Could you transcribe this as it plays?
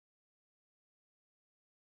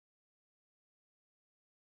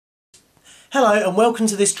Hello and welcome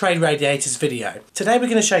to this Trade Radiators video. Today we're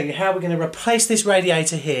going to show you how we're going to replace this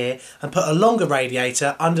radiator here and put a longer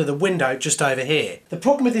radiator under the window just over here. The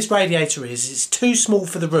problem with this radiator is it's too small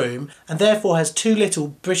for the room and therefore has too little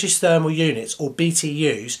British thermal units or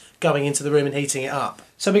BTUs going into the room and heating it up.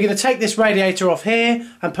 So we're going to take this radiator off here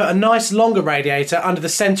and put a nice longer radiator under the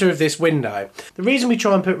centre of this window. The reason we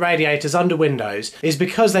try and put radiators under windows is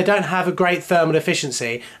because they don't have a great thermal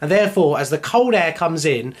efficiency, and therefore as the cold air comes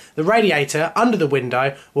in, the radiator under the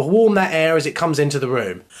window will warm that air as it comes into the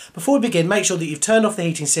room. Before we begin, make sure that you've turned off the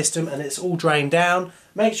heating system and it's all drained down.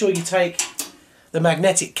 Make sure you take the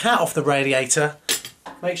magnetic cat off the radiator.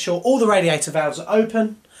 Make sure all the radiator valves are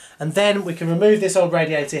open, and then we can remove this old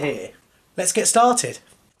radiator here. Let's get started.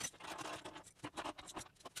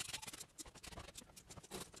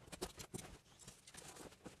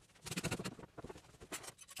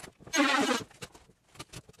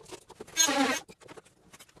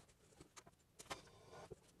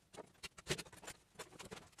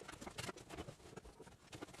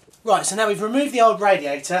 Right, so now we've removed the old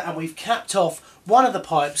radiator and we've capped off one of the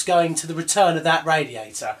pipes going to the return of that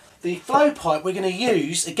radiator. The flow pipe we're going to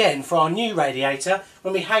use again for our new radiator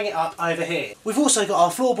when we hang it up over here. We've also got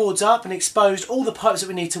our floorboards up and exposed all the pipes that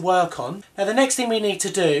we need to work on. Now the next thing we need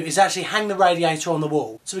to do is actually hang the radiator on the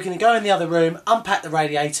wall. So we're going to go in the other room, unpack the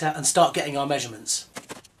radiator and start getting our measurements.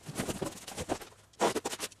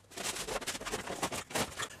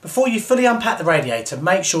 Before you fully unpack the radiator,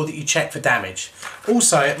 make sure that you check for damage.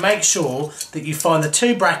 Also, make sure that you find the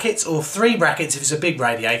 2 brackets or 3 brackets if it's a big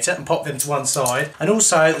radiator and pop them to one side, and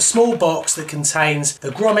also the small box that contains the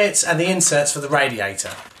grommets and the inserts for the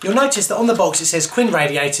radiator. You'll notice that on the box it says Quinn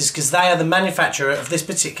Radiators because they are the manufacturer of this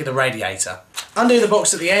particular radiator. Undo the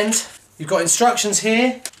box at the end. You've got instructions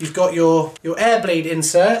here, you've got your air bleed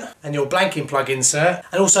insert and your blanking plug insert,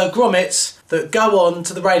 and also grommets that go on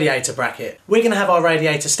to the radiator bracket. We're going to have our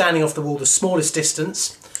radiator standing off the wall the smallest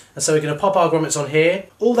distance, and so we're going to pop our grommets on here.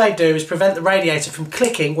 All they do is prevent the radiator from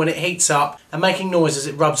clicking when it heats up and making noise as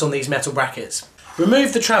it rubs on these metal brackets.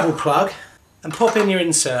 Remove the travel plug and pop in your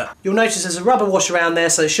insert. You'll notice there's a rubber wash around there,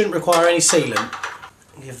 so it shouldn't require any sealant.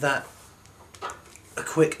 Give that a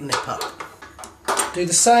quick nip up. Do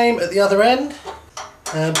the same at the other end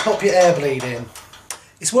and pop your air bleed in.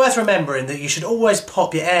 It's worth remembering that you should always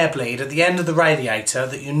pop your air bleed at the end of the radiator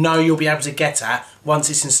that you know you'll be able to get at once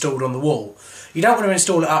it's installed on the wall. You don't want to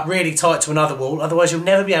install it up really tight to another wall, otherwise you'll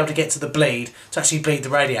never be able to get to the bleed to actually bleed the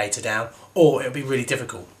radiator down, or it'll be really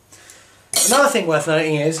difficult. Another thing worth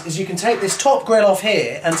noting is you can take this top grill off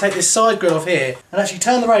here and take this side grill off here and actually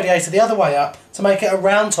turn the radiator the other way up to make it a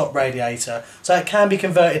round top radiator, so it can be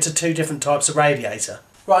converted to 2 different types of radiator.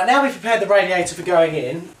 Right, now we've prepared the radiator for going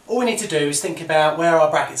in, all we need to do is think about where our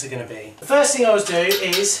brackets are going to be. The first thing I always do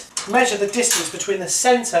is measure the distance between the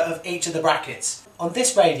centre of each of the brackets. On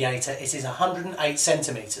this radiator it is 108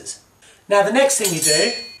 centimetres. Now the next thing you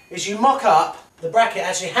do is you mock up the bracket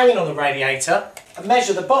actually hanging on the radiator and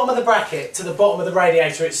measure the bottom of the bracket to the bottom of the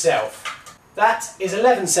radiator itself. That is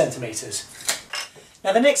 11 centimetres.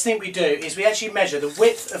 Now the next thing we do is we actually measure the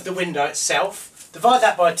width of the window itself, divide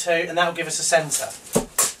that by 2 and that will give us a centre.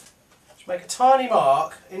 Just make a tiny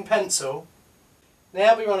mark in pencil.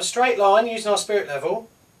 Now we run a straight line using our spirit level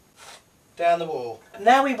down the wall. And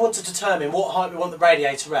now we want to determine what height we want the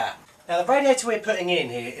radiator at. Now the radiator we're putting in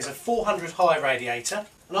here is a 400 high radiator,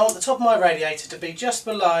 and I want the top of my radiator to be just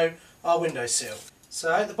below our windowsill.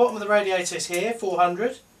 So the bottom of the radiator is here,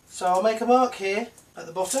 400. So I'll make a mark here at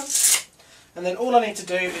the bottom, and then all I need to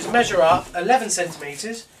do is measure up 11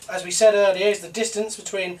 centimetres. As we said earlier, is the distance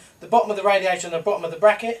between the bottom of the radiator and the bottom of the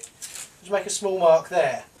bracket. Just make a small mark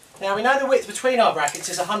there. Now we know the width between our brackets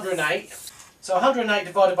is 108. So 108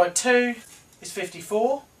 divided by 2 is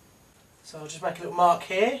 54. So I'll just make a little mark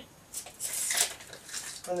here.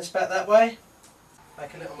 Run this back that way.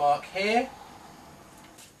 Make a little mark here.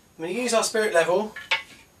 I'm going to use our spirit level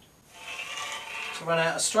to run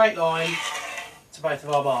out a straight line to both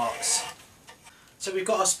of our marks. So we've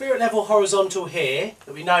got our spirit level horizontal here,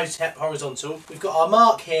 that we know is horizontal. We've got our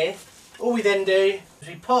mark here. All we then do is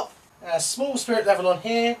we pop a small spirit level on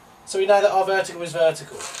here, so we know that our vertical is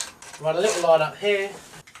vertical. Run a little line up here,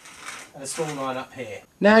 and a small line up here.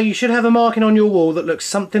 Now you should have a marking on your wall that looks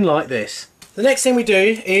something like this. The next thing we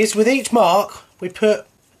do is, with each mark, we put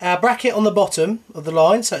our bracket on the bottom of the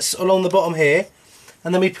line, so it's along the bottom here,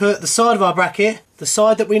 and then we put the side of our bracket, the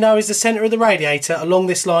side that we know is the centre of the radiator, along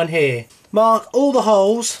this line here. Mark all the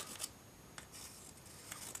holes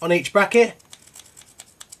on each bracket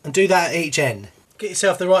and do that at each end. Get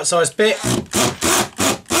yourself the right size bit.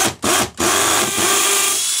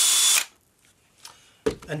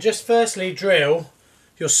 And just firstly drill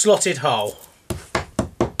your slotted hole.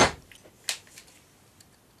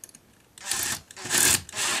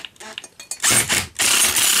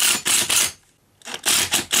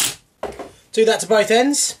 Do that to both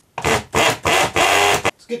ends.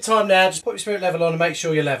 It's a good time now, just put your spirit level on and make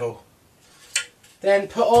sure you're level. Then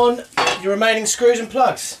put on your remaining screws and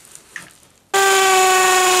plugs.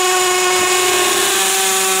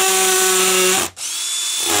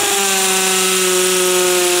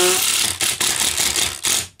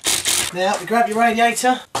 Now we grab your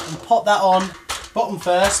radiator and pop that on, bottom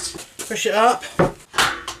first, push it up, get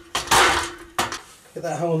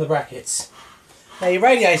that hole in the brackets. Now your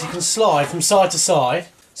radiator can slide from side to side,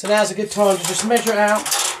 so now's a good time to just measure it out,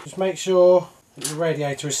 just make sure that the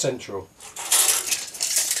radiator is central.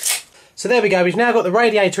 So there we go, we've now got the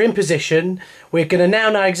radiator in position. We're going to now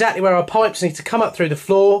know exactly where our pipes need to come up through the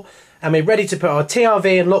floor, and we're ready to put our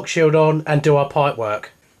TRV and lock shield on and do our pipe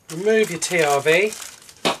work. Remove your TRV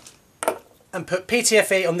and put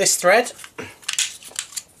PTFE on this thread.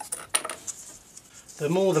 The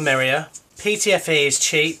more the merrier. PTFE is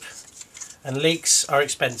cheap and leaks are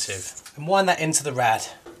expensive. And wind that into the rad.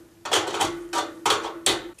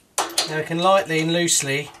 Now we can lightly and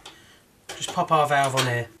loosely just pop our valve on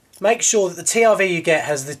here. Make sure that the TRV you get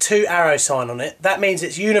has the 2 arrow sign on it. That means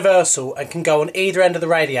it's universal and can go on either end of the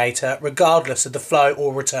radiator regardless of the flow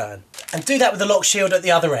or return. And do that with the lock shield at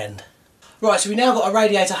the other end. Right, so we now got our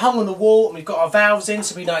radiator hung on the wall and we've got our valves in,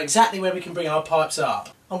 so we know exactly where we can bring our pipes up.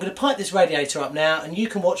 I'm going to pipe this radiator up now and you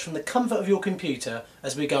can watch from the comfort of your computer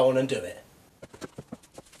as we go on and do it.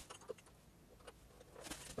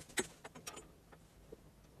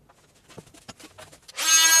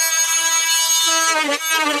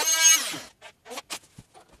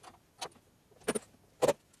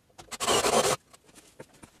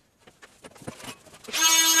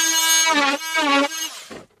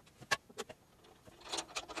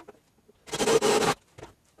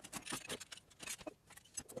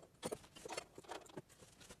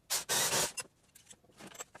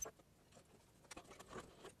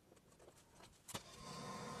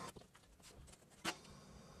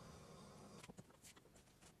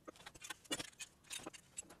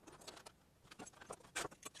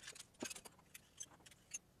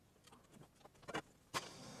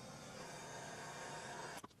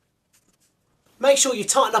 Make sure you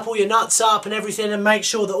tighten up all your nuts up and everything, and make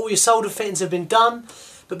sure that all your solder fittings have been done.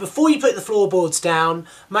 But before you put the floorboards down,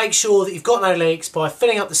 make sure that you've got no leaks by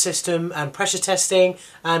filling up the system and pressure testing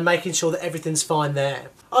and making sure that everything's fine there.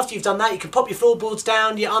 After you've done that, you can pop your floorboards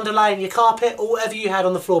down, your underlay and your carpet, or whatever you had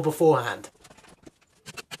on the floor beforehand.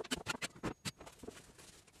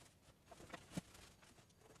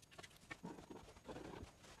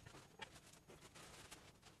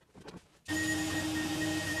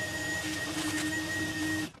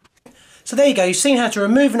 So there you go, you've seen how to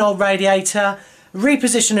remove an old radiator,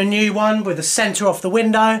 reposition a new one with the centre off the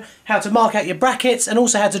window, how to mark out your brackets, and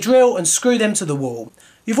also how to drill and screw them to the wall.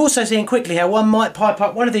 You've also seen quickly how one might pipe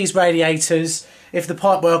up one of these radiators if the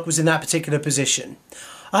pipework was in that particular position.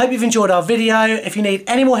 I hope you've enjoyed our video. If you need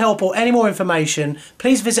any more help or any more information,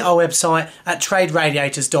 please visit our website at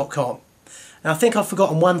traderadiators.com. Now I think I've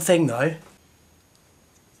forgotten one thing though.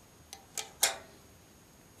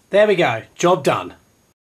 There we go, job done.